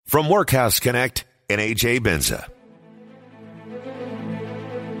From Workhouse Connect and AJ Benza.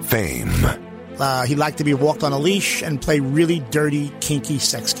 Fame. He liked to be walked on a leash and play really dirty, kinky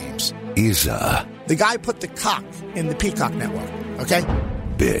sex games. Isa. The guy put the cock in the Peacock Network, okay?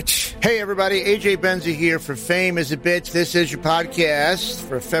 Bitch. Hey, everybody. AJ Benza here for Fame is a Bitch. This is your podcast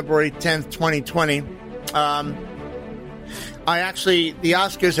for February 10th, 2020. The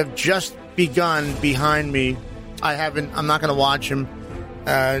Oscars have just begun behind me. I'm not going to watch them.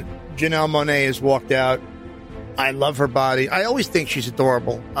 Janelle Monáe has walked out. I love her body. I always think she's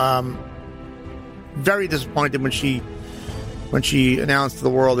adorable. Very disappointed when she announced to the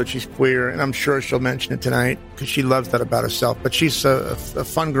world that she's queer, and I'm sure she'll mention it tonight because she loves that about herself. But she's a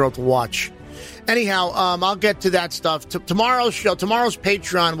fun girl to watch. Anyhow, I'll get to that stuff. Tomorrow's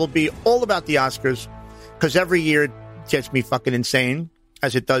Patreon will be all about the Oscars because every year it gets me fucking insane,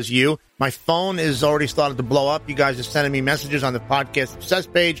 as it does you. My phone is already started to blow up. You guys are sending me messages on the Podcast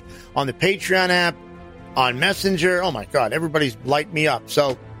Obsessed page, on the Patreon app, on Messenger. Oh, my God. Everybody's lighting me up.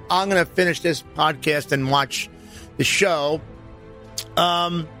 So I'm going to finish this podcast and watch the show.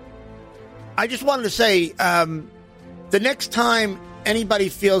 I just wanted to say, the next time anybody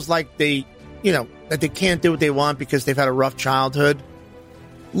feels like that they can't do what they want because they've had a rough childhood,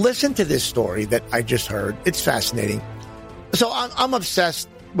 listen to this story that I just heard. It's fascinating. So I'm obsessed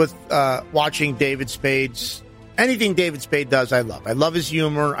with watching David Spade's. Anything David Spade does, I love. I love his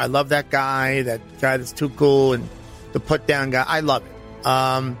humor. I love that guy that's too cool and the put-down guy. I love it.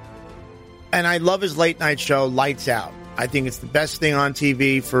 And I love his late-night show, Lights Out. I think it's the best thing on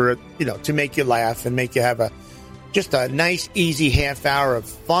TV for, to make you laugh and make you have just a nice, easy half hour of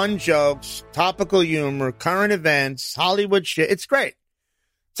fun jokes, topical humor, current events, Hollywood shit. It's great.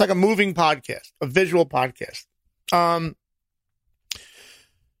 It's like a moving podcast, a visual podcast.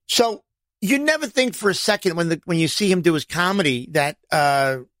 So you never think for a second when you see him do his comedy that,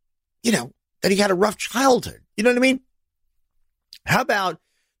 that he had a rough childhood. You know what I mean? How about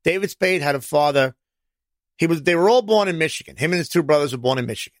David Spade had a father? They were all born in Michigan. Him and his two brothers were born in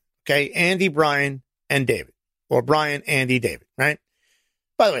Michigan. Okay. Andy, Brian, and David. Or Brian, Andy, David, right?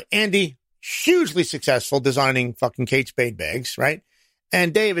 By the way, Andy, hugely successful designing fucking Kate Spade bags, right?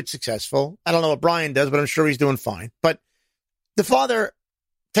 And David, successful. I don't know what Brian does, but I'm sure he's doing fine. But the father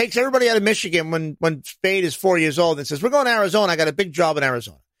takes everybody out of Michigan when Spade is 4 years old and says, we're going to Arizona. I got a big job in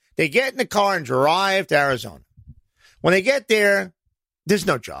Arizona. They get in the car and drive to Arizona. When they get there, there's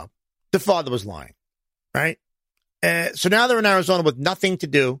no job. The father was lying, right? So now they're in Arizona with nothing to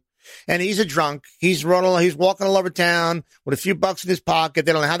do. And he's a drunk. He's walking all over town with a few bucks in his pocket.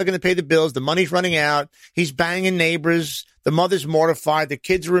 They don't know how they're going to pay the bills. The money's running out. He's banging neighbors. The mother's mortified. The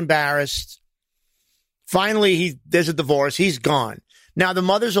kids are embarrassed. Finally, there's a divorce. He's gone. Now the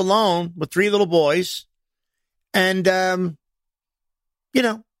mother's alone with 3 little boys. And,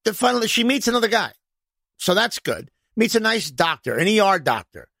 finally she meets another guy. So that's good. Meets a nice doctor, an ER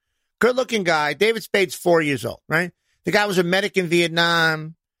doctor. Good-looking guy. David Spade's 4 years old, right? The guy was a medic in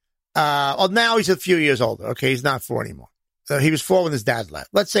Vietnam. Now he's a few years older. Okay, he's not 4 anymore. He was 4 when his dad left.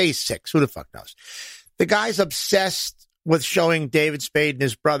 Let's say he's 6. Who the fuck knows? The guy's obsessed with showing David Spade and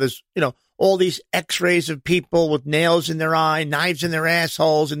his brothers, all these x-rays of people with nails in their eye, knives in their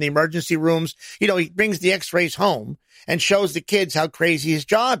assholes in the emergency rooms. He brings the x-rays home and shows the kids how crazy his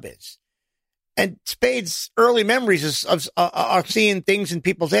job is. And Spade's early memories are seeing things in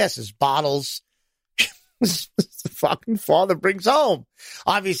people's asses, bottles. The fucking father brings home.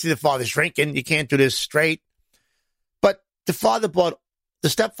 Obviously, the father's drinking. You can't do this straight. But the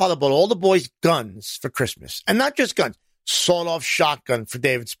stepfather bought all the boys guns for Christmas. And not just guns, sawed-off shotgun for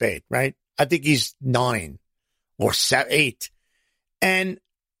David Spade, right? I think he's 9 or 8. And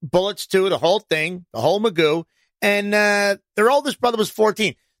bullets too, the whole thing, the whole magoo. And their oldest brother was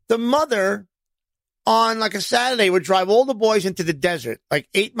 14. The mother, on like a Saturday, would drive all the boys into the desert, like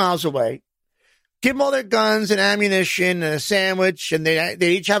 8 miles away, give them all their guns and ammunition and a sandwich, and they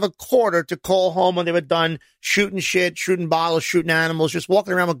each have a quarter to call home when they were done shooting shit, shooting bottles, shooting animals, just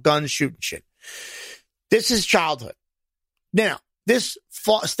walking around with guns, shooting shit. This is childhood. Now, this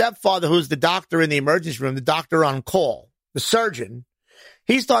stepfather, who's the doctor in the emergency room, the doctor on call, the surgeon,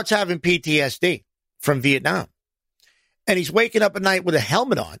 he starts having PTSD from Vietnam. And he's waking up at night with a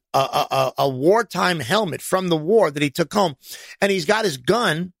helmet on, a wartime helmet from the war that he took home. And he's got his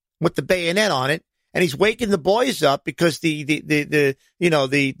gun with the bayonet on it. And he's waking the boys up because the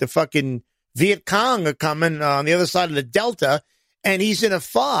fucking Viet Cong are coming on the other side of the Delta. And he's in a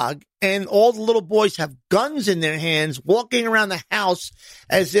fog. And all the little boys have guns in their hands, walking around the house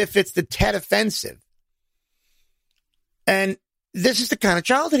as if it's the Tet Offensive. And this is the kind of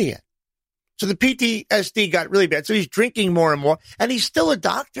childhood he had. So the PTSD got really bad. So he's drinking more and more. And he's still a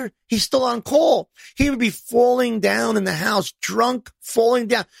doctor. He's still on call. He would be falling down in the house, drunk, falling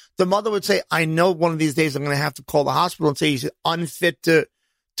down. The mother would say, I know one of these days I'm going to have to call the hospital and say he's unfit to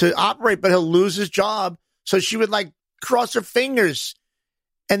operate, but he'll lose his job. So she would like cross her fingers.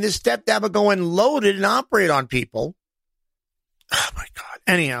 And this stepdad would go and load it and operate on people. Oh, my God.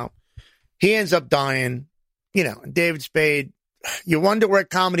 Anyhow, he ends up dying. You know, David Spade, you wonder where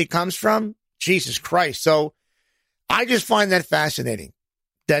comedy comes from? Jesus Christ. So I just find that fascinating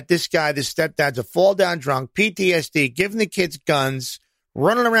that this guy, this stepdad's a fall down drunk, PTSD, giving the kids guns,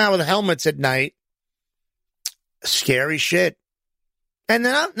 running around with helmets at night. Scary shit. And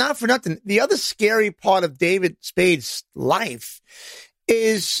then not for nothing, the other scary part of David Spade's life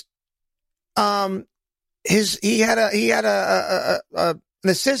is he had an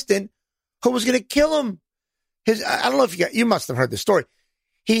assistant who was going to kill him. I don't know if you must have heard the story.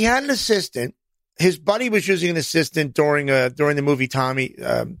 He had an assistant. His buddy was using an assistant during the movie Tommy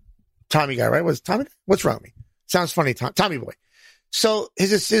Guy, right? Was Tommy? What's wrong with me? Sounds funny, Tommy Boy. So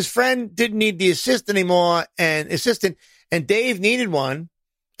his friend didn't need the assistant anymore, and Dave needed one,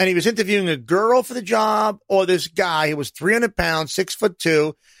 and he was interviewing a girl for the job or this guy who was 300 pounds,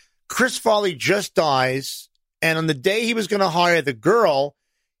 6'2". Chris Farley just dies, and on the day he was going to hire the girl,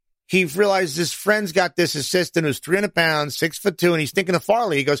 he realized his friend's got this assistant who's 300 pounds, 6'2", and he's thinking of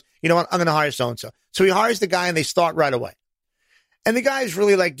Farley. He goes, you know what? I'm going to hire so-and-so. So he hires the guy, and they start right away. And the guy's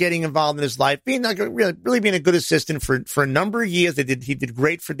really like getting involved in his life, being like really being a good assistant for a number of years. He did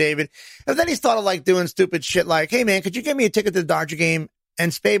great for David. And then he started like doing stupid shit like, hey man, could you get me a ticket to the Dodger game?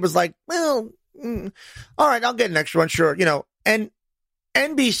 And Spade was like, well, all right, I'll get an extra one, sure. You know, and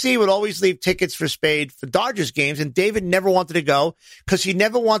NBC would always leave tickets for Spade for Dodgers games, and David never wanted to go because he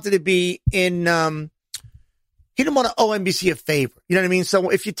never wanted to be in, he didn't want to owe NBC a favor. You know what I mean? So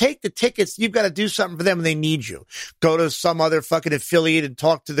if you take the tickets, you've got to do something for them and they need you. Go to some other fucking affiliate and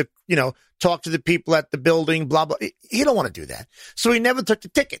talk to the people at the building, blah, blah. He don't want to do that. So he never took the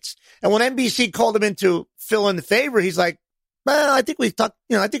tickets. And when NBC called him in to fill in the favor, he's like, well, I think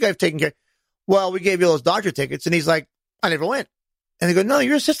I think I've taken care. Well, we gave you those Dodger tickets. And he's like, I never went. And they go, no,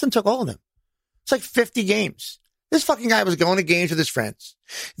 your assistant took all of them. It's like 50 games. This fucking guy was going to games with his friends.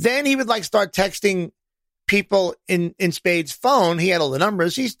 Then he would like start texting people in Spade's phone. He had all the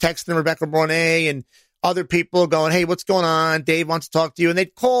numbers. He's texting Rebecca Mornay and other people going, hey, what's going on? Dave wants to talk to you. And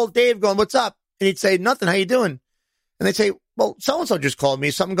they'd call Dave going, what's up? And he'd say, nothing. How you doing? And they'd say, well, so-and-so just called me.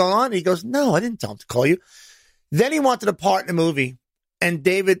 Is something going on? And he goes, no, I didn't tell him to call you. Then he wanted a part in a movie. And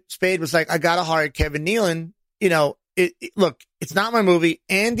David Spade was like, I got to hire Kevin Nealon. You know, look, it's not my movie.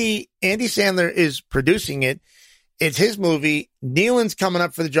 Andy Sandler is producing it. It's his movie. Nealon's coming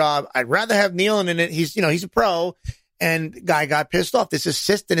up for the job. I'd rather have Nealon in it. He's a pro. And the guy got pissed off. This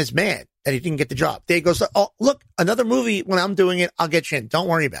assistant is mad that he didn't get the job. Dave goes, oh, look, another movie. When I'm doing it, I'll get you in. Don't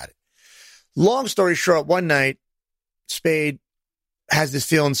worry about it. Long story short, one night, Spade has this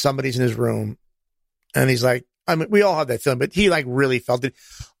feeling somebody's in his room. And he's like, I mean, we all have that feeling, but he like really felt it.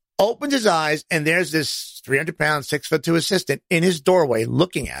 Opens his eyes, and there's this 300-pound, 6'2" assistant in his doorway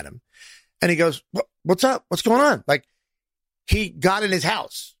looking at him. And he goes, what's up? What's going on? Like, he got in his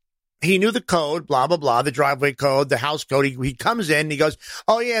house. He knew the code, blah, blah, blah, the driveway code, the house code. He comes in, and he goes,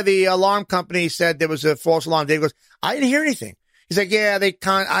 oh, yeah, the alarm company said there was a false alarm. Dave goes, I didn't hear anything. He's like, yeah,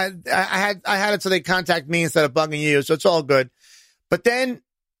 I had it so they contact me instead of bugging you, so it's all good. But then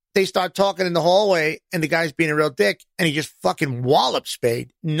they start talking in the hallway, and the guy's being a real dick, and he just fucking walloped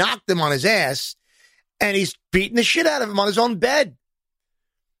Spade, knocked him on his ass, and he's beating the shit out of him on his own bed.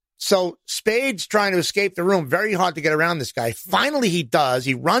 So Spade's trying to escape the room. Very hard to get around this guy. Finally, he does.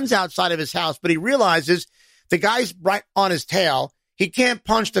 He runs outside of his house, but he realizes the guy's right on his tail. He can't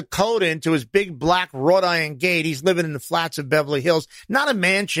punch the code into his big black wrought iron gate. He's living in the flats of Beverly Hills. Not a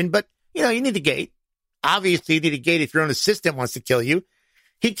mansion, but, you know, you need a gate. Obviously, you need a gate if your own assistant wants to kill you.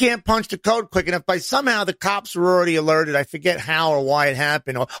 He can't punch the code quick enough. But somehow the cops were already alerted. I forget how or why it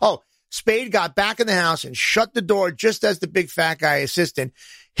happened. Spade got back in the house and shut the door just as the big fat guy assistant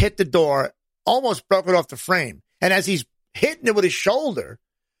hit the door, almost broke it off the frame. And as he's hitting it with his shoulder,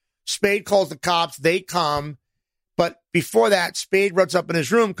 Spade calls the cops. They come. But before that, Spade runs up in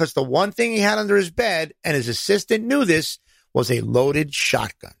his room because the one thing he had under his bed, and his assistant knew this, was a loaded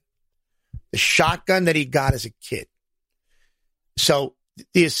shotgun. The shotgun that he got as a kid. So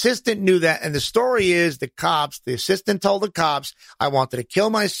the assistant knew that, and the story is the assistant told the cops, I wanted to kill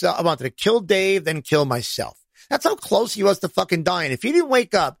myself. I wanted to kill Dave, then kill myself. That's how close he was to fucking dying. If he didn't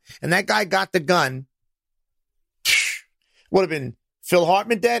wake up and that guy got the gun, would have been Phil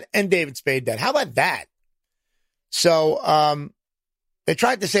Hartman dead and David Spade dead. How about that? So They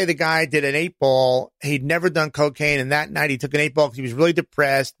tried to say the guy did an 8-ball. He'd never done cocaine, and that night he took an 8-ball because he was really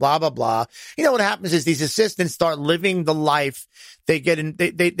depressed, blah, blah, blah. You know what happens is these assistants start living the life.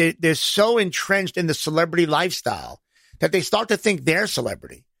 They're so entrenched in the celebrity lifestyle that they start to think they're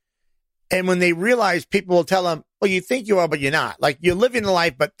celebrity. And when they realize, people will tell them, well, you think you are, but you're not. Like, you're living the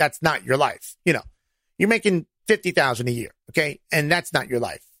life, but that's not your life. You know, you're making $50,000 a year, okay? And that's not your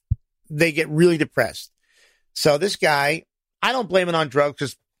life. They get really depressed. So this guy, I don't blame it on drugs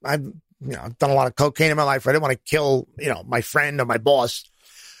because I've done a lot of cocaine in my life. I didn't want to kill, my friend or my boss.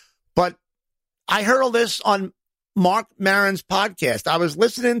 But I heard all this on Mark Maron's podcast. I was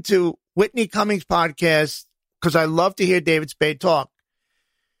listening to Whitney Cummings' podcast because I love to hear David Spade talk.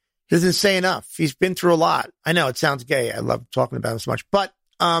 He doesn't say enough. He's been through a lot. I know it sounds gay. I love talking about him so much. But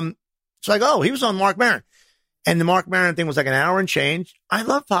it's like, oh, he was on Mark Maron. And the Mark Maron thing was like an hour and change. I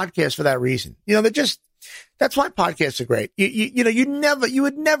love podcasts for that reason. That's why podcasts are great. You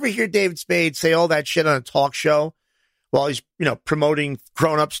would never hear David Spade say all that shit on a talk show while he's, promoting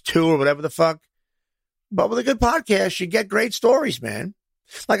Grown Ups 2 or whatever the fuck. But with a good podcast, you get great stories, man.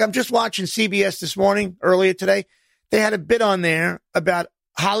 Like, I'm just watching CBS this morning, earlier today. They had a bit on there about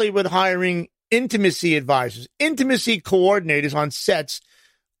Hollywood hiring intimacy advisors, intimacy coordinators on sets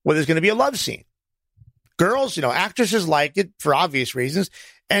where there's going to be a love scene. Girls, actresses like it for obvious reasons.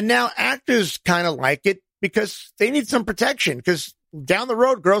 And now actors kind of like it because they need some protection. Because down the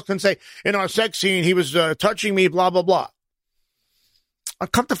road, girls can say, in our sex scene, he was touching me, blah, blah, blah. I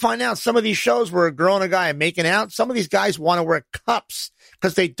come to find out some of these shows where a girl and a guy are making out, some of these guys want to wear cups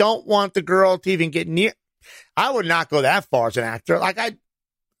because they don't want the girl to even get near. I would not go that far as an actor.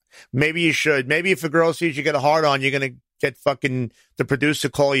 Maybe you should. Maybe if a girl sees you get a hard on, you're going to get fucking the producer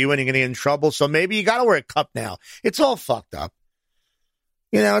call you in, you're going to get in trouble. So maybe you got to wear a cup now. It's all fucked up.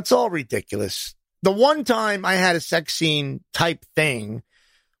 It's all ridiculous. The one time I had a sex scene type thing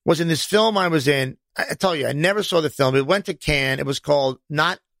was in this film I was in. I tell you, I never saw the film. It went to Cannes. It was called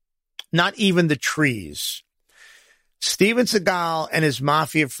Not Even the Trees. Steven Seagal and his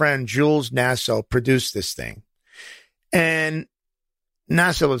mafia friend, Jules Nasso, produced this thing. And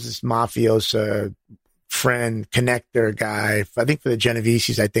Nasso was this mafioso friend, connector guy, I think for the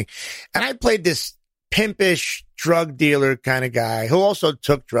Genoveses, I think. And I played this pimpish drug dealer kind of guy who also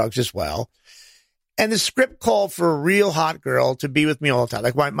took drugs as well. And the script called for a real hot girl to be with me all the time.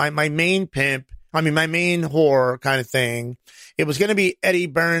 Like my main pimp, my main whore kind of thing. It was going to be Eddie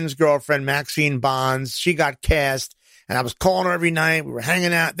Byrne's girlfriend, Maxine Bonds. She got cast and I was calling her every night. We were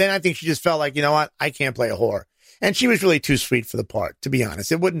hanging out. Then I think she just felt like, you know what? I can't play a whore. And she was really too sweet for the part, to be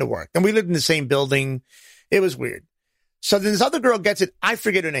honest. It wouldn't have worked. And we lived in the same building. It was weird. So then this other girl gets it. I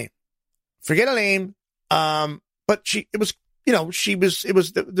forget her name. But it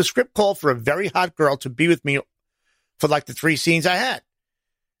was the script called for a very hot girl to be with me for like the 3 scenes I had.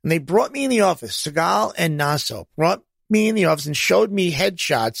 And they brought me in the office. Seagal and Nasso brought me in the office and showed me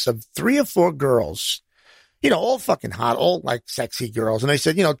headshots of 3 or 4 girls, all fucking hot, all like sexy girls. And they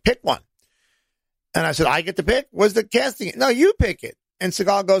said, pick one. And I said, I get to pick? Where's the casting? No, you pick it. And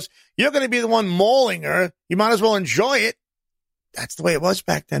Seagal goes, you're going to be the one mauling her. You might as well enjoy it. That's the way it was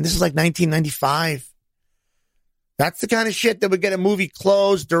back then. This is like 1995. That's the kind of shit that would get a movie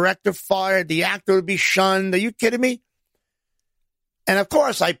closed, director fired, the actor would be shunned. Are you kidding me? And of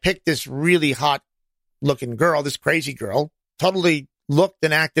course, I picked this really hot looking girl, this crazy girl, totally looked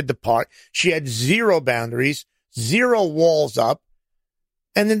and acted the part. She had 0 boundaries, 0 walls up.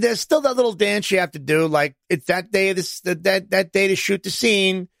 And then there's still that little dance you have to do. Like, it's that day, that day to shoot the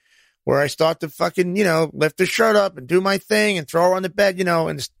scene where I start to fucking, lift the shirt up and do my thing and throw her on the bed,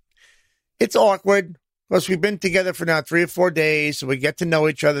 and it's awkward. Plus, we've been together for now 3 or 4 days, so we get to know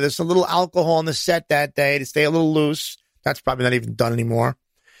each other. There's a little alcohol on the set that day to stay a little loose. That's probably not even done anymore.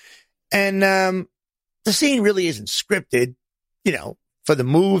 And the scene really isn't scripted, for the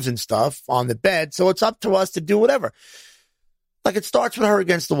moves and stuff on the bed. So it's up to us to do whatever. Like, it starts with her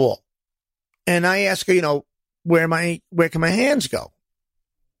against the wall. And I ask her, where can my hands go?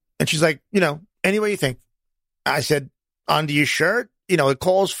 And she's like, any way you think. I said, under your shirt? It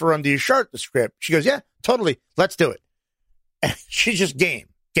calls for under your shirt, the script. She goes, yeah, totally. Let's do it. And she's just game.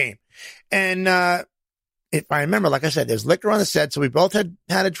 And if I remember, like I said, there's liquor on the set. So we both had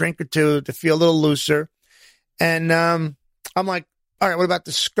a drink or two to feel a little looser. And I'm like, all right, what about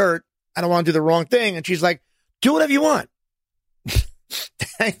the skirt? I don't want to do the wrong thing. And she's like, do whatever you want.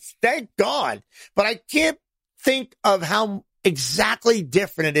 Thank God. But I can't think of how exactly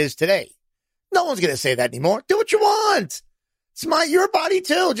different it is today. No one's going to say that anymore. Do what you want. It's your body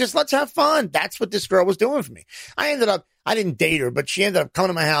too. Just let's have fun. That's what this girl was doing for me. I didn't date her, but she ended up coming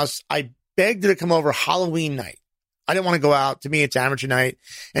to my house. I begged her to come over Halloween night. I didn't want to go out. To me, it's amateur night.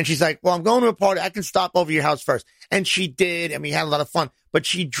 And she's like, well, I'm going to a party. I can stop over your house first. And she did, and we had a lot of fun. But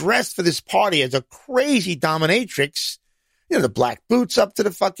she dressed for this party as a crazy dominatrix. You know, the black boots up to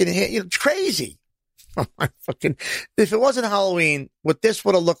the fucking head. You know, it's crazy. Oh, my fucking, if it wasn't Halloween, what this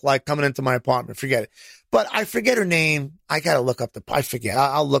would have looked like coming into my apartment, forget it. But I forget her name. I got to look up I forget.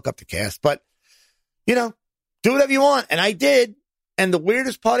 I'll look up the cast. But, you know, do whatever you want. And I did. And the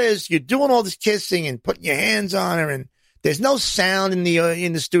weirdest part is you're doing all this kissing and putting your hands on her, and there's no sound in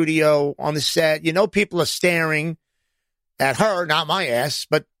the studio on the set. You know, people are staring at her, not my ass,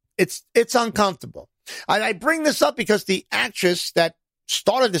 but it's uncomfortable. I bring this up because the actress that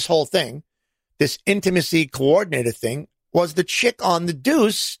started this whole thing, this intimacy coordinator thing, was the chick on The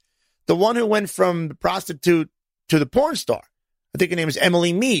Deuce, the one who went from the prostitute to the porn star. I think her name is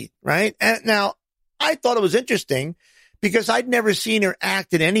Emily Mead, right? And now, I thought it was interesting because I'd never seen her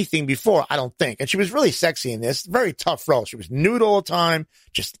act in anything before, I don't think. And she was really sexy in this. Very tough role. She was nude all the time,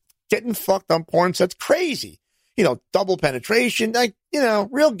 just getting fucked on porn sets. Crazy. You know, double penetration, like, you know,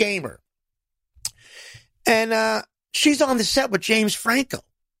 real gamer. And she's on the set with James Franco,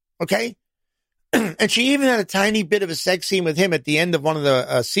 okay? And she even had a tiny bit of a sex scene with him at the end of one of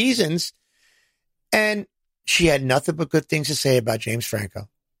the seasons. And she had nothing but good things to say about James Franco.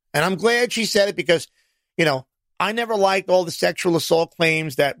 And I'm glad she said it because, you know, I never liked all the sexual assault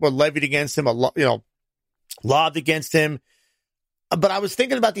claims that were levied against him, lobbed against him. But I was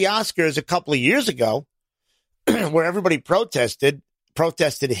thinking about the Oscars a couple of years ago where everybody protested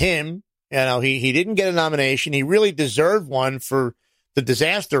him. You know, he didn't get a nomination. He really deserved one for The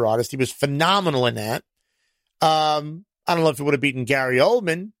Disaster Artist. He was phenomenal in that. I don't know if he would have beaten Gary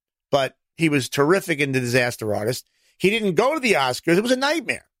Oldman, but he was terrific in The Disaster Artist. He didn't go to the Oscars. It was a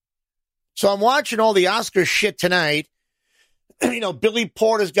nightmare. So I'm watching all the Oscar shit tonight. You know, Billy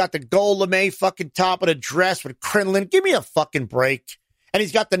Porter's got the gold lame fucking top of the dress with crinoline. Give me a fucking break. And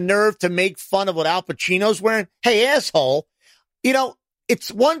he's got the nerve to make fun of what Al Pacino's wearing. Hey, asshole. You know,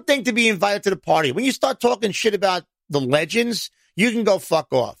 it's one thing to be invited to the party. When you start talking shit about the legends, you can go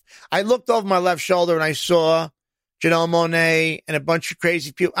fuck off. I looked over my left shoulder and I saw Janelle Monáe and a bunch of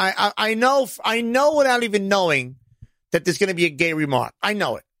crazy people. I know without even knowing that there's going to be a gay remark. I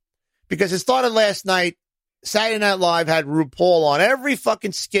know it. Because it started last night. Saturday Night Live had RuPaul on. Every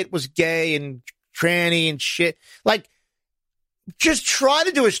fucking skit was gay and tranny and shit. Like, just try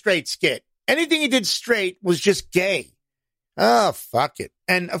to do a straight skit. Anything he did straight was just gay. Oh, fuck it.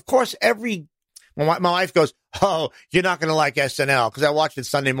 And, of course, my wife goes, oh, you're not going to like SNL because I watched it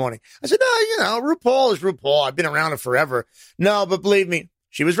Sunday morning. I said, no, you know, RuPaul is RuPaul. I've been around it forever. No, but believe me,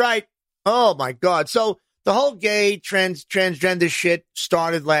 she was right. Oh, my God. So the whole gay transgender shit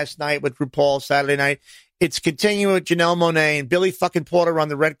started last night with RuPaul Saturday night. It's continuing with Janelle Monáe and Billy fucking Porter on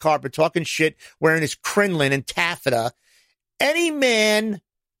the red carpet talking shit, wearing his crinoline and taffeta. Any man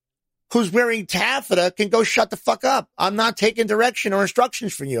who's wearing taffeta can go shut the fuck up. I'm not taking direction or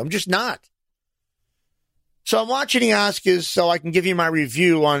instructions from you. I'm just not. So I'm watching the Oscars so I can give you my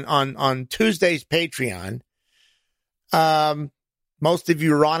review on Tuesday's Patreon. Most of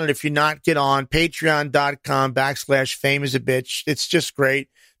you are on it. If you're not, get on patreon.com/fameasabitch. It's just great.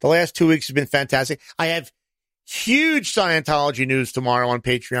 The last 2 weeks have been fantastic. I have huge Scientology news tomorrow on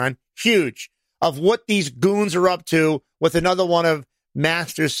Patreon. Huge. Of what these goons are up to with another one of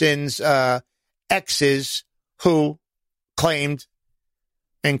Masterson's exes who claims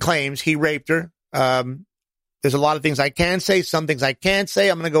he raped her. There's a lot of things I can say, some things I can't say.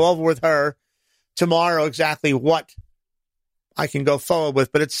 I'm going to go over with her tomorrow exactly what I can go forward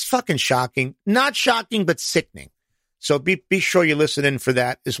with, but it's fucking shocking. Not shocking, but sickening. So be sure you listen in for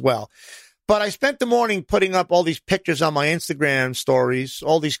that as well. But I spent the morning putting up all these pictures on my Instagram stories,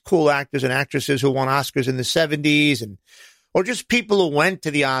 all these cool actors and actresses who won Oscars in the 70s or just people who went to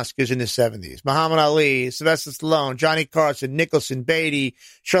the Oscars in the 70s. Muhammad Ali, Sylvester Stallone, Johnny Carson, Nicholson, Beatty,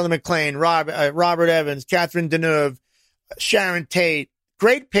 Shirley MacLaine, Robert Evans, Catherine Deneuve, Sharon Tate.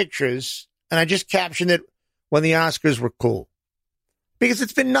 Great pictures. And I just captioned it when the Oscars were cool. Because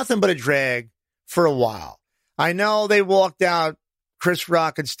it's been nothing but a drag for a while. I know they walked out Chris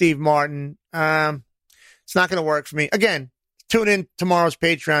Rock and Steve Martin. It's not going to work for me. Again, tune in tomorrow's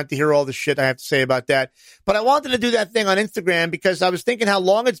Patreon to hear all the shit I have to say about that. But I wanted to do that thing on Instagram because I was thinking how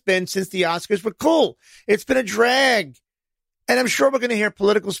long it's been since the Oscars were cool. It's been a drag. And I'm sure we're going to hear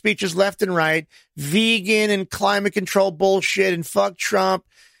political speeches left and right, vegan and climate control bullshit and fuck Trump.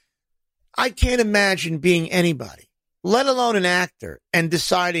 I can't imagine being anybody, let alone an actor, and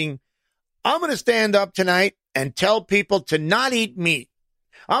deciding, I'm going to stand up tonight and tell people to not eat meat.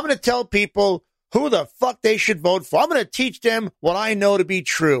 I'm going to tell people who the fuck they should vote for. I'm going to teach them what I know to be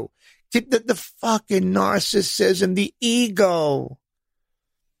true. The fucking narcissism, the ego.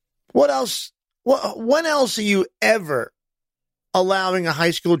 What else? When else are you ever allowing a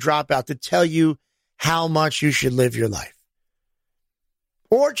high school dropout to tell you how much you should live your life?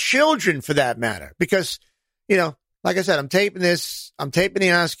 Or children, for that matter. Because, like I said, I'm taping the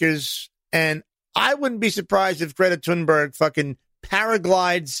Oscars, and I wouldn't be surprised if Greta Thunberg fucking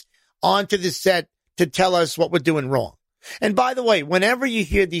paraglides onto the set to tell us what we're doing wrong. And by the way, whenever you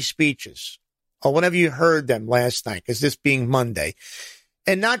hear these speeches, or whenever you heard them last night, because this being Monday,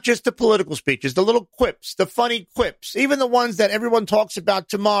 and not just the political speeches, the little quips, the funny quips, even the ones that everyone talks about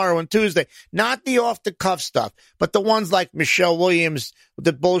tomorrow and Tuesday, not the off-the-cuff stuff, but the ones like Michelle Williams,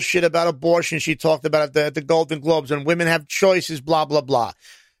 the bullshit about abortion she talked about at the Golden Globes, and women have choices, blah, blah, blah.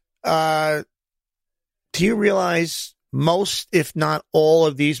 Do you realize most, if not all,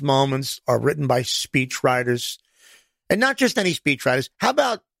 of these moments are written by speechwriters? And not just any speechwriters. How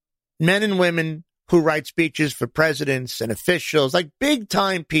about men and women who write speeches for presidents and officials, like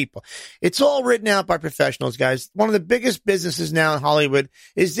big-time people? It's all written out by professionals, guys. One of the biggest businesses now in Hollywood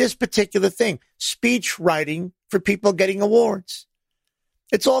is this particular thing, speech writing for people getting awards.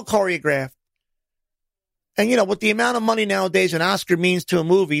 It's all choreographed. And, with the amount of money nowadays an Oscar means to a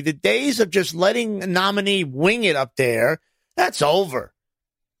movie, the days of just letting a nominee wing it up there, that's over.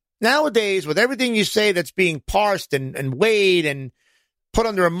 Nowadays, with everything you say that's being parsed and weighed and put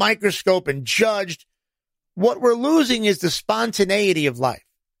under a microscope and judged, what we're losing is the spontaneity of life,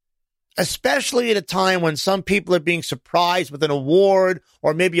 especially at a time when some people are being surprised with an award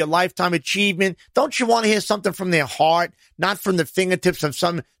or maybe a lifetime achievement. Don't you want to hear something from their heart, not from the fingertips of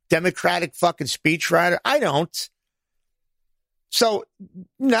some Democratic fucking speechwriter? I don't. So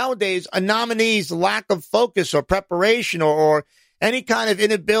nowadays, a nominee's lack of focus or preparation or any kind of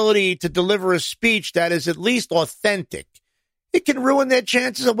inability to deliver a speech that is at least authentic, it can ruin their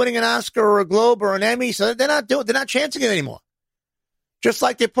chances of winning an Oscar or a Globe or an Emmy. So they're not chancing it anymore. Just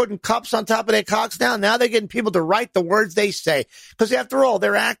like they're putting cups on top of their cocks now they're getting people to write the words they say. Because after all,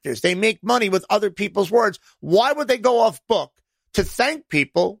 they're actors. They make money with other people's words. Why would they go off book to thank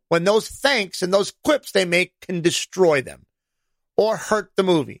people when those thanks and those quips they make can destroy them or hurt the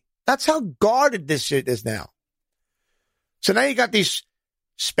movie? That's how guarded this shit is now. So now you got these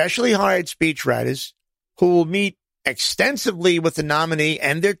specially hired speechwriters who will meet extensively with the nominee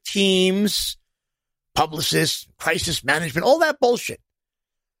and their teams, publicists, crisis management, all that bullshit,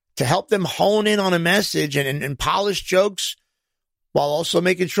 to help them hone in on a message and polish jokes while also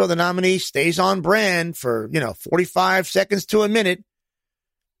making sure the nominee stays on brand for, 45 seconds to a minute.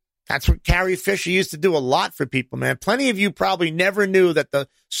 That's what Carrie Fisher used to do a lot for people, man. Plenty of you probably never knew that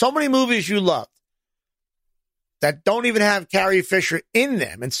so many movies you loved that don't even have Carrie Fisher in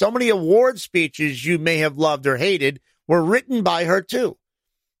them, and so many award speeches you may have loved or hated, were written by her too.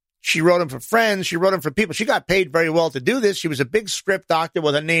 She wrote them for friends. She wrote them for people. She got paid very well to do this. She was a big script doctor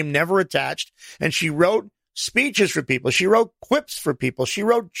with her name never attached, and she wrote speeches for people. She wrote quips for people. She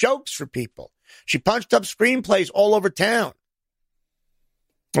wrote jokes for people. She punched up screenplays all over town.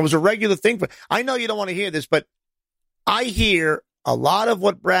 It was a regular thing. I know you don't want to hear this, but I hear a lot of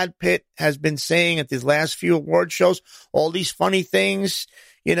what Brad Pitt has been saying at these last few award shows, all these funny things.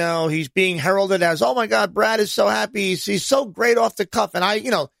 He's being heralded as, oh my God, Brad is so happy. He's so great off the cuff. And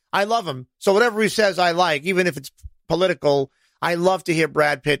I love him. So whatever he says, I like, even if it's political. I love to hear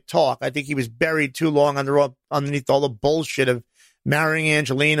Brad Pitt talk. I think he was buried too long underneath all the bullshit of marrying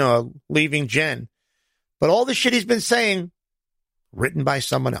Angelina or leaving Jen. But all the shit he's been saying, written by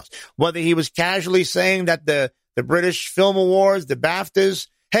someone else. Whether he was casually saying that the British Film Awards, the BAFTAs,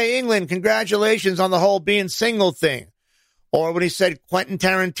 hey, England, congratulations on the whole being single thing. Or when he said Quentin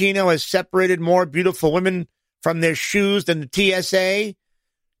Tarantino has separated more beautiful women from their shoes than the TSA.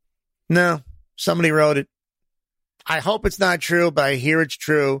 No, somebody wrote it. I hope it's not true, but I hear it's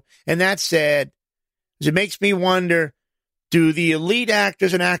true. And that's sad. It makes me wonder, do the elite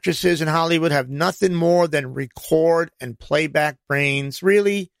actors and actresses in Hollywood have nothing more than record and playback brains?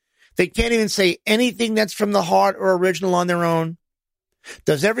 Really? They can't even say anything that's from the heart or original on their own?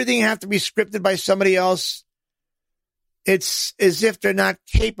 Does everything have to be scripted by somebody else? It's as if they're not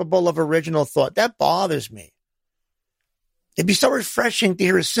capable of original thought. That bothers me. It'd be so refreshing to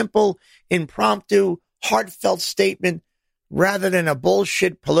hear a simple, impromptu, heartfelt statement rather than a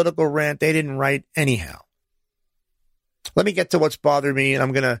bullshit political rant they didn't write anyhow. Let me get to what's bothering me, and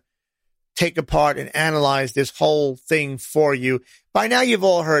I'm going to take apart and analyze this whole thing for you. By now, you've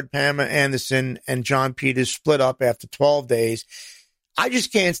all heard Pamela Anderson and John Peters split up after 12 days. I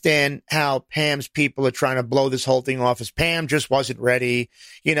just can't stand how Pam's people are trying to blow this whole thing off as Pam just wasn't ready.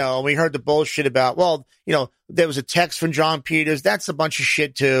 We heard the bullshit about, there was a text from John Peters. That's a bunch of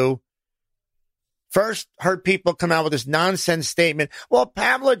shit too. First, heard people come out with this nonsense statement. Well,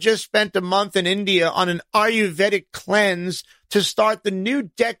 Pamela just spent a month in India on an Ayurvedic cleanse to start the new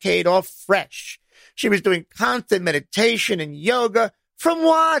decade off fresh. She was doing constant meditation and yoga. From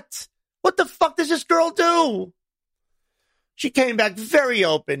what? What the fuck does this girl do? She came back very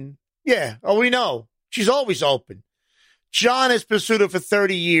open. Yeah, we know. She's always open. John has pursued her for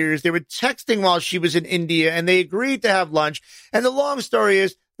 30 years. They were texting while she was in India, and they agreed to have lunch. And the long story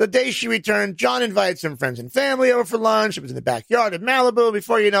is, the day she returned, John invited some friends and family over for lunch. It was in the backyard of Malibu.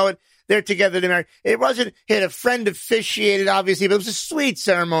 Before you know it, they're together to marry. It wasn't, he had a friend officiated, obviously, but it was a sweet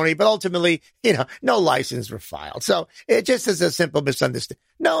ceremony. But ultimately, no license were filed. So it just is a simple misunderstanding.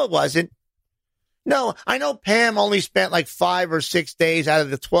 No, it wasn't. No, I know Pam only spent like 5 or 6 days out of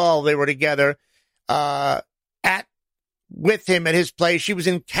the 12 they were together with him at his place. She was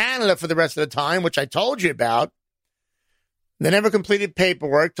in Canada for the rest of the time, which I told you about. They never completed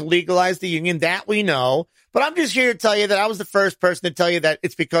paperwork to legalize the union. That we know. But I'm just here to tell you that I was the first person to tell you that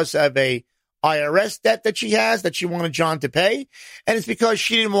it's because of a IRS debt that she has that she wanted John to pay. And it's because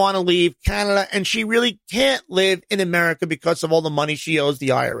she didn't want to leave Canada. And she really can't live in America because of all the money she owes the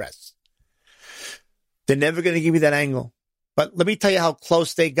IRS. They're never going to give you that angle. But let me tell you how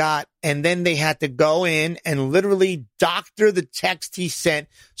close they got. And then they had to go in and literally doctor the text he sent.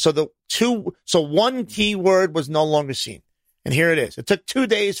 So one key word was no longer seen. And here it is. It took 2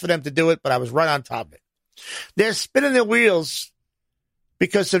 days for them to do it, but I was right on top of it. They're spinning their wheels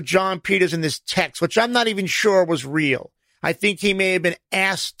because of John Peters in this text, which I'm not even sure was real. I think he may have been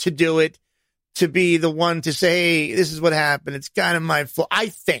asked to do it, to be the one to say, hey, this is what happened. It's kind of my fault. I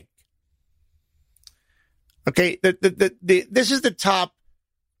think. Okay, this is the top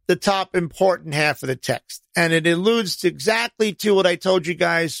important half of the text. And it alludes exactly to what I told you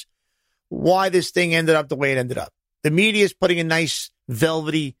guys, why this thing ended up the way it ended up. The media is putting a nice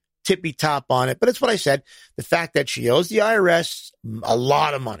velvety tippy top on it. But it's what I said. The fact that she owes the IRS a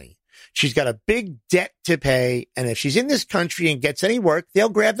lot of money. She's got a big debt to pay. And if she's in this country and gets any work, they'll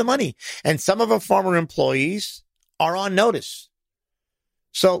grab the money. And some of her former employees are on notice.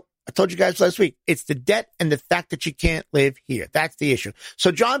 So I told you guys last week, it's the debt and the fact that she can't live here. That's the issue.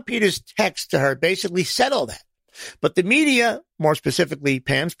 So John Peters' text to her basically said all that. But the media, more specifically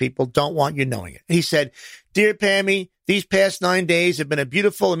Pam's people, don't want you knowing it. He said, Dear Pammy, these past 9 days have been a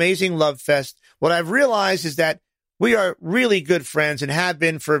beautiful, amazing love fest. What I've realized is that we are really good friends and have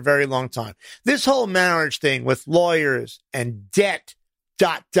been for a very long time. This whole marriage thing with lawyers and debt, ...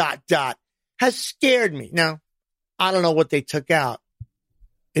 has scared me. Now, I don't know what they took out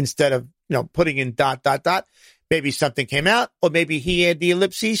instead of, putting in ... Maybe something came out, or maybe he had the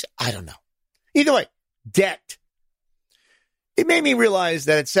ellipses. I don't know. Either way, debt. It made me realize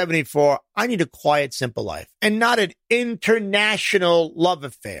that at 74, I need a quiet, simple life and not an international love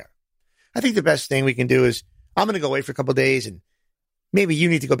affair. I think the best thing we can do is I'm going to go away for a couple of days and maybe you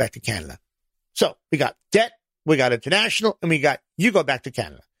need to go back to Canada. So we got debt, we got international, and we got you go back to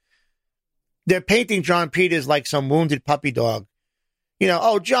Canada. They're painting John Peters like some wounded puppy dog.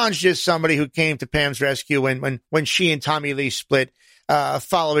 John's just somebody who came to Pam's rescue when she and Tommy Lee split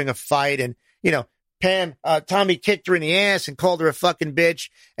following a fight. And, Tommy kicked her in the ass and called her a fucking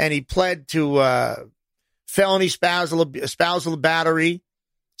bitch, and he pled to felony spousal battery,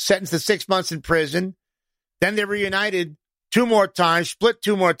 sentenced to 6 months in prison. Then they reunited 2 more times, split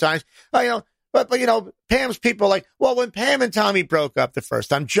 2 more times. But Pam's people are like, well, when Pam and Tommy broke up the first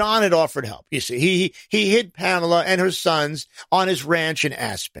time, John had offered help. You see, he hid Pamela and her sons on his ranch in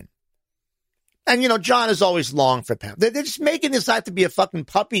Aspen. And, John has always longed for Pam. They're just making this out to be a fucking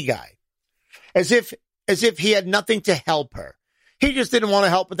puppy guy. As if he had nothing to help her. He just didn't want to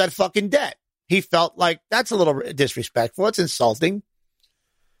help with that fucking debt. He felt like that's a little disrespectful. It's insulting.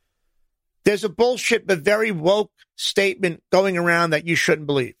 There's a bullshit but very woke statement going around that you shouldn't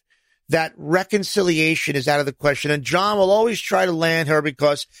believe. That reconciliation is out of the question. And John will always try to land her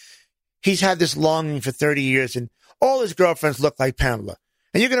because he's had this longing for 30 years and all his girlfriends look like Pamela.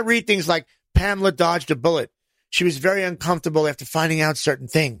 And you're going to read things like Pamela dodged a bullet. She was very uncomfortable after finding out certain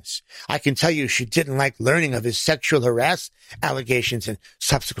things. I can tell you she didn't like learning of his sexual harassment allegations and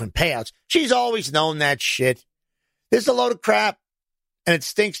subsequent payouts. She's always known that shit. This is a load of crap, and it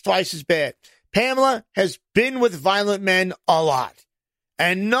stinks twice as bad. Pamela has been with violent men a lot,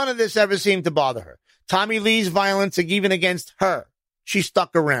 and none of this ever seemed to bother her. Tommy Lee's violence, even against her, she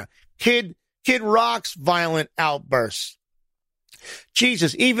stuck around. Kid Rock's violent outbursts.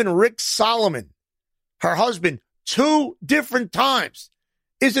 Jesus, even Rick Solomon, her husband, 2 different times,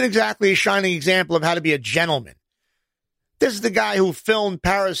 isn't exactly a shining example of how to be a gentleman. This is the guy who filmed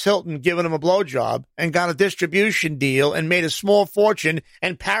Paris Hilton giving him a blowjob and got a distribution deal and made a small fortune,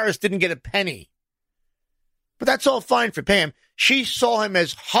 and Paris didn't get a penny. But that's all fine for Pam. She saw him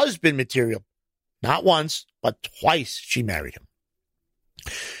as husband material. Not once, but twice she married him.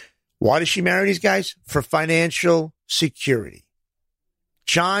 Why does she marry these guys? For financial security.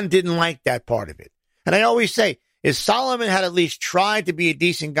 John didn't like that part of it. And I always say, if Solomon had at least tried to be a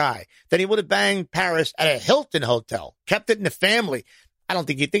decent guy, then he would have banged Paris at a Hilton hotel, kept it in the family. I don't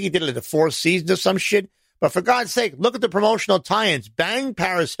think he did it at the Four Seasons or some shit. But for God's sake, look at the promotional tie-ins. Bang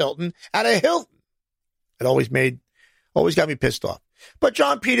Paris Hilton at a Hilton. It always got me pissed off. But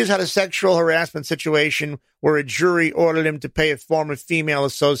John Peters had a sexual harassment situation where a jury ordered him to pay a former female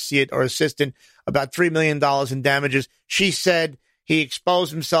associate or assistant about $3 million in damages. She said he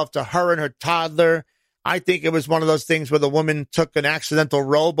exposed himself to her and her toddler. I think it was one of those things where the woman took an accidental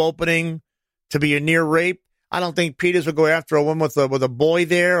robe opening to be a near rape. I don't think Peters would go after a woman with a boy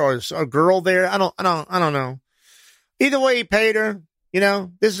there or a girl there. I don't know. Either way, he paid her. You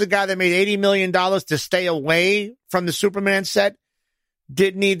know, this is a guy that made $80 million to stay away from the Superman set.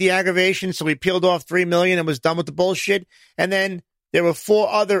 Didn't need the aggravation, so he peeled off $3 million and was done with the bullshit. And then there were 4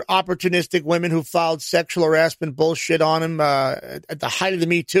 other opportunistic women who filed sexual harassment bullshit on him at the height of the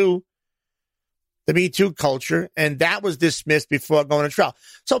Me Too culture, and that was dismissed before going to trial.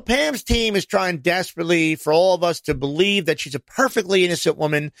 So Pam's team is trying desperately for all of us to believe that she's a perfectly innocent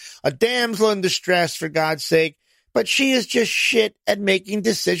woman, a damsel in distress, for God's sake, but she is just shit at making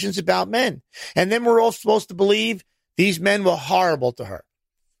decisions about men. And then we're all supposed to believe these men were horrible to her.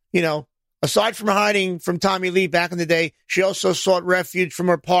 You know, aside from hiding from Tommy Lee back in the day, she also sought refuge from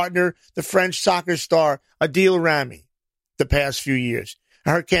her partner, the French soccer star, Adil Rami, the past few years.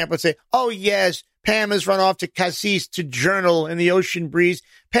 And her camp would say, oh, yes, Pam has run off to Cassis to journal in the ocean breeze.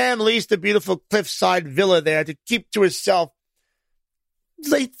 Pam leased a beautiful cliffside villa there to keep to herself.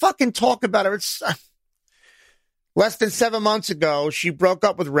 They fucking talk about her. It's less than 7 months ago, she broke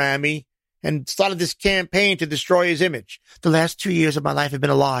up with Rami and started this campaign to destroy his image. The last 2 years of my life have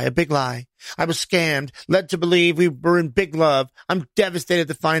been a lie, a big lie. I was scammed, led to believe we were in big love. I'm devastated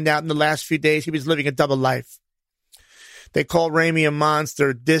to find out in the last few days he was living a double life. They called Rami a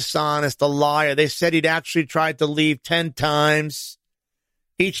monster, dishonest, a liar. They said he'd actually tried to leave 10 times.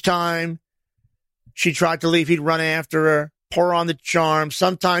 Each time she tried to leave, he'd run after her, pour on the charm.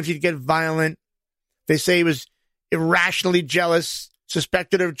 Sometimes he'd get violent. They say he was irrationally jealous,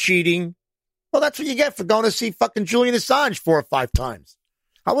 suspected of cheating. Well, that's what you get for going to see fucking Julian Assange 4 or 5 times.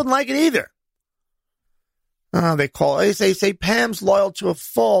 I wouldn't like it either. Oh, they say Pam's loyal to a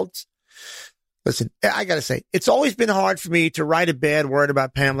fault. Listen, I got to say, it's always been hard for me to write a bad word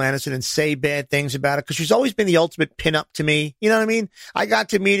about Pamela Anderson and say bad things about her because she's always been the ultimate pinup to me. You know what I mean? I got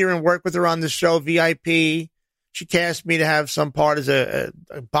to meet her and work with her on the show, VIP. She cast me to have some part as a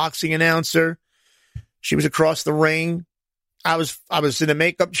boxing announcer. She was across the ring. I was in a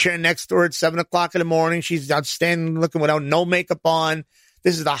makeup chair next to her at 7 o'clock in the morning. She's outstanding looking without no makeup on.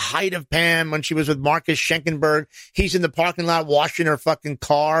 This is the height of Pam when she was with Marcus Schenkenberg. He's in the parking lot washing her fucking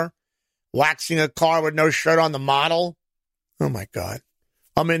car. Waxing a car with no shirt on, the model. Oh, my God.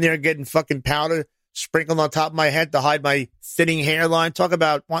 I'm in there getting fucking powder sprinkled on top of my head to hide my thinning hairline. Talk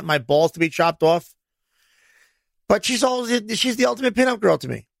about wanting my balls to be chopped off. But she's the ultimate pinup girl to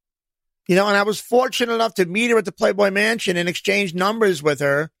me. You know, and I was fortunate enough to meet her at the Playboy Mansion and exchange numbers with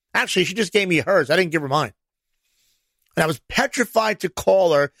her. Actually, she just gave me hers. I didn't give her mine. And I was petrified to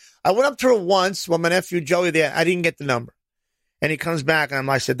call her. I went up to her once when my nephew Joey there. I didn't get the number. And he comes back, and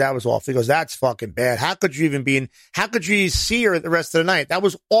I said, that was awful. He goes, that's fucking bad. How could you even be in? How could you see her the rest of the night? That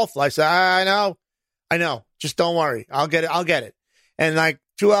was awful. I said, I know. Just don't worry. I'll get it. And like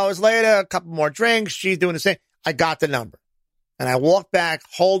 2 hours later, a couple more drinks. She's doing the same. I got the number. And I walked back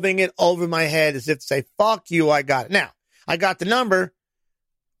holding it over my head as if to say, fuck you, I got it. Now, I got the number.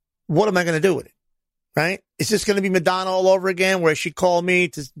 What am I going to do with it? Right? Is this going to be Madonna all over again where she called me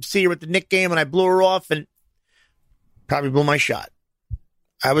to see her at the Knicks game and I blew her off and probably blew my shot.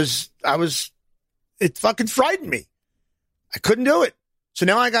 It fucking frightened me. I couldn't do it. So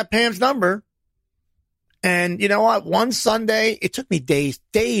now I got Pam's number. And you know what? One Sunday, it took me days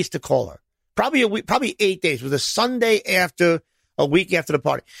to call her. Probably a week, probably 8 days. It was a week after the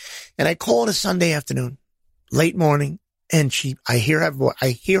party. And I called a Sunday afternoon, late morning, and I hear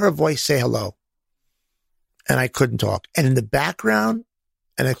her voice say hello. And I couldn't talk. And in the background,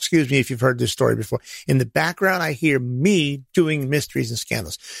 and excuse me if you've heard this story before, in the background, I hear me doing Mysteries and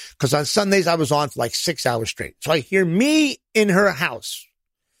Scandals. Because on Sundays, I was on for like 6 hours straight. So I hear me in her house.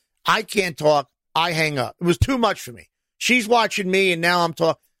 I can't talk. I hang up. It was too much for me. She's watching me, and now I'm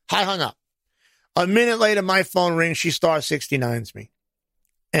talking. I hung up. A minute later, my phone rings. She star 69s me.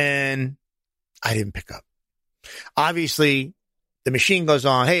 And I didn't pick up. Obviously, the machine goes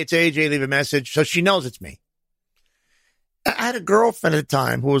on. Hey, it's AJ. Leave a message. So she knows it's me. I had a girlfriend at the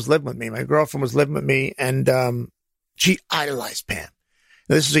time who was living with me. My girlfriend was living with me, and she idolized Pam.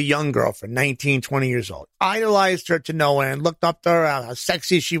 Now, this is a young girlfriend, 19, 20 years old. Idolized her to no end, looked up to her, how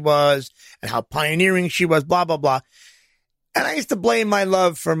sexy she was, and how pioneering she was, blah, blah, blah. And I used to blame my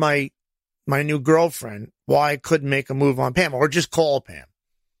love for my new girlfriend why I couldn't make a move on Pam or just call Pam.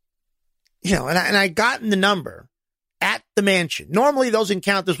 You know, and I got in the number at the mansion. Normally, those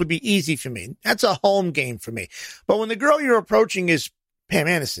encounters would be easy for me. That's a home game for me. But when the girl you're approaching is Pam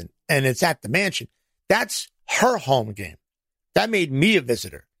Anderson and it's at the mansion, that's her home game. That made me a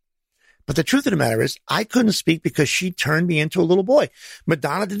visitor. But the truth of the matter is, I couldn't speak because she turned me into a little boy.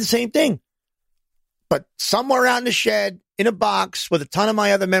 Madonna did the same thing. But somewhere out in the shed, in a box with a ton of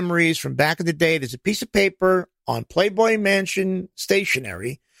my other memories from back in the day, there's a piece of paper on Playboy Mansion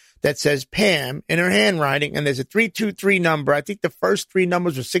stationery that says Pam in her handwriting, and there's a 323 number. I think the first three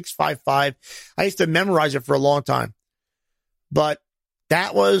numbers were 655. I used to memorize it for a long time. But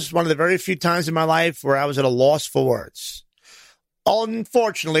that was one of the very few times in my life where I was at a loss for words.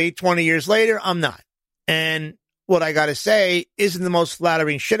 Unfortunately, 20 years later, I'm not. And what I got to say isn't the most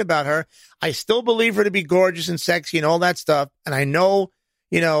flattering shit about her. I still believe her to be gorgeous and sexy and all that stuff. And I know,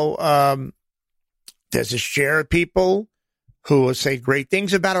 there's a share of people who will say great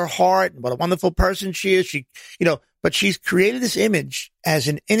things about her heart and what a wonderful person she is. But she's created this image as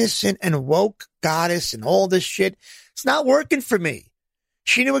an innocent and woke goddess and all this shit. It's not working for me.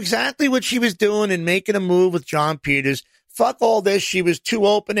 She knew exactly what she was doing and making a move with John Peters. Fuck all this. She was too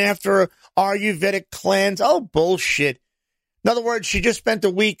open after our Ayurvedic cleanse. Oh, bullshit. In other words, she just spent a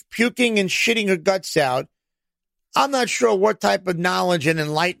week puking and shitting her guts out. I'm not sure what type of knowledge and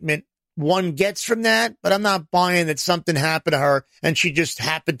enlightenment one gets from that, but I'm not buying that something happened to her and she just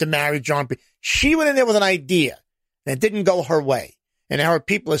happened to marry John Peters. She went in there with an idea and it didn't go her way. And now her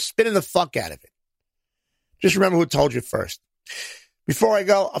people are spinning the fuck out of it. Just remember who told you first. Before I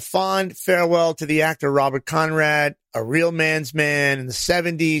go, a fond farewell to the actor Robert Conrad, a real man's man. In the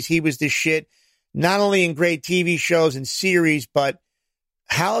 70s, he was the shit, not only in great TV shows and series, but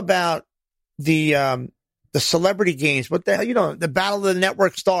how about the celebrity games? What the hell, the Battle of the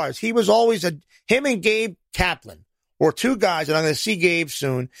Network Stars. He was always him and Gabe Kaplan were two guys, and I'm going to see Gabe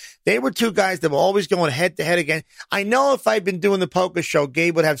soon. They were two guys that were always going head to head again. I know if I'd been doing the poker show,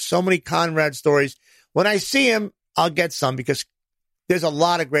 Gabe would have so many Conrad stories. When I see him, I'll get some because there's a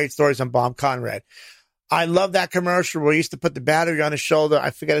lot of great stories on Bob Conrad. I love that commercial where he used to put the battery on his shoulder.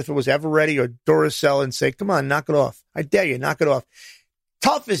 I forget if it was Everready or Duracell and say, come on, knock it off. I dare you, knock it off.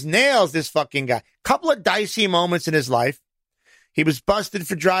 Tough as nails, this fucking guy. Couple of dicey moments in his life. He was busted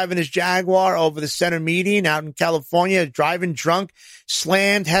for driving his Jaguar over the center median out in California, driving drunk,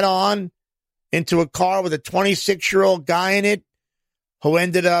 slammed head on into a car with a 26-year-old guy in it who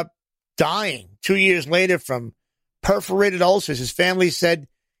ended up dying 2 years later from perforated ulcers. His family said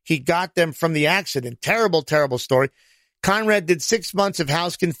he got them from the accident. Terrible, terrible story. Conrad did 6 months of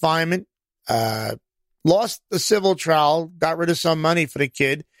house confinement, lost the civil trial, got rid of some money for the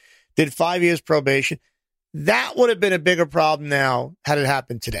kid, did 5 years probation. That would have been a bigger problem now had it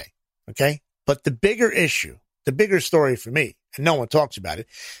happened today, okay? But the bigger issue, the bigger story for me, and no one talks about it,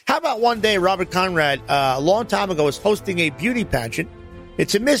 how about one day Robert Conrad, a long time ago, was hosting a beauty pageant.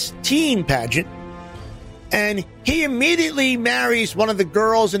 It's a Miss Teen pageant. And he immediately marries one of the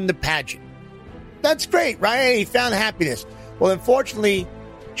girls in the pageant. That's great, right? He found happiness. Well, unfortunately,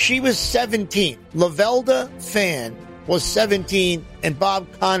 she was 17. Lavelda Fan was 17, and Bob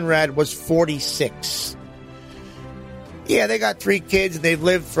Conrad was 46. Yeah, they got 3 kids, and they've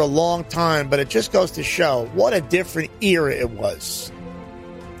lived for a long time, but it just goes to show what a different era it was.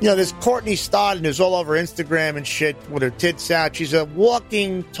 There's Courtney Stodden who's all over Instagram and shit with her tits out. She's a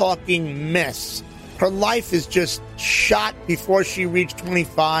walking, talking mess. Her life is just shot before she reached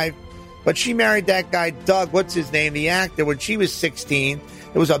 25. But she married that guy, Doug, what's his name, the actor, when she was 16.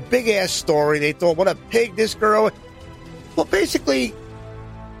 It was a big-ass story. They thought, what a pig this girl. Well, basically,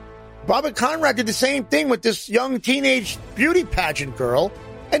 Robert Conrad did the same thing with this young teenage beauty pageant girl,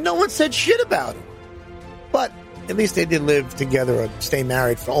 and no one said shit about it. But at least they did live together or stay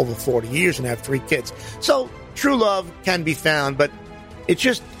married for over 40 years and have 3 kids. So true love can be found, but it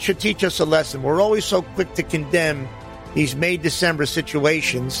just should teach us a lesson. We're always so quick to condemn these May-December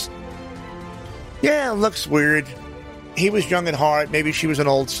situations. Yeah, it looks weird. He was young at heart. Maybe she was an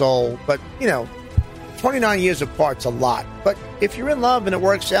old soul. But, 29 years apart's a lot. But if you're in love and it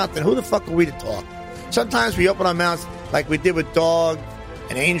works out, then who the fuck are we to talk? Sometimes we open our mouths like we did with Dog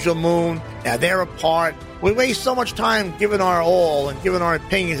and Angel Moon. Now they're apart. We waste so much time giving our all and giving our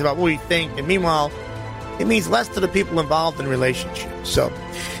opinions about what we think. And meanwhile, it means less to the people involved in relationships. So,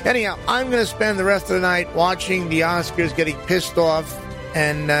 anyhow, I'm going to spend the rest of the night watching the Oscars, getting pissed off,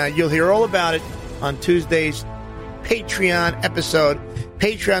 and you'll hear all about it on Tuesday's Patreon episode,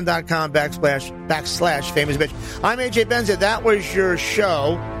 patreon.com/famous bitch. I'm AJ Benza. That was your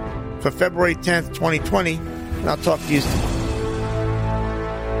show for February 10th, 2020. And I'll talk to you soon.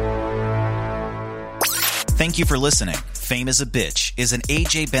 Thank you for listening. Fame is a Bitch is an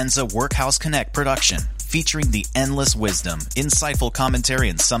AJ Benza Workhouse Connect production featuring the endless wisdom, insightful commentary,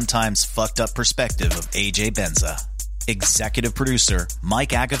 and sometimes fucked up perspective of AJ Benza. Executive producer Mike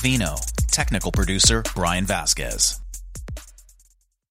Agavino. Technical producer Brian Vasquez.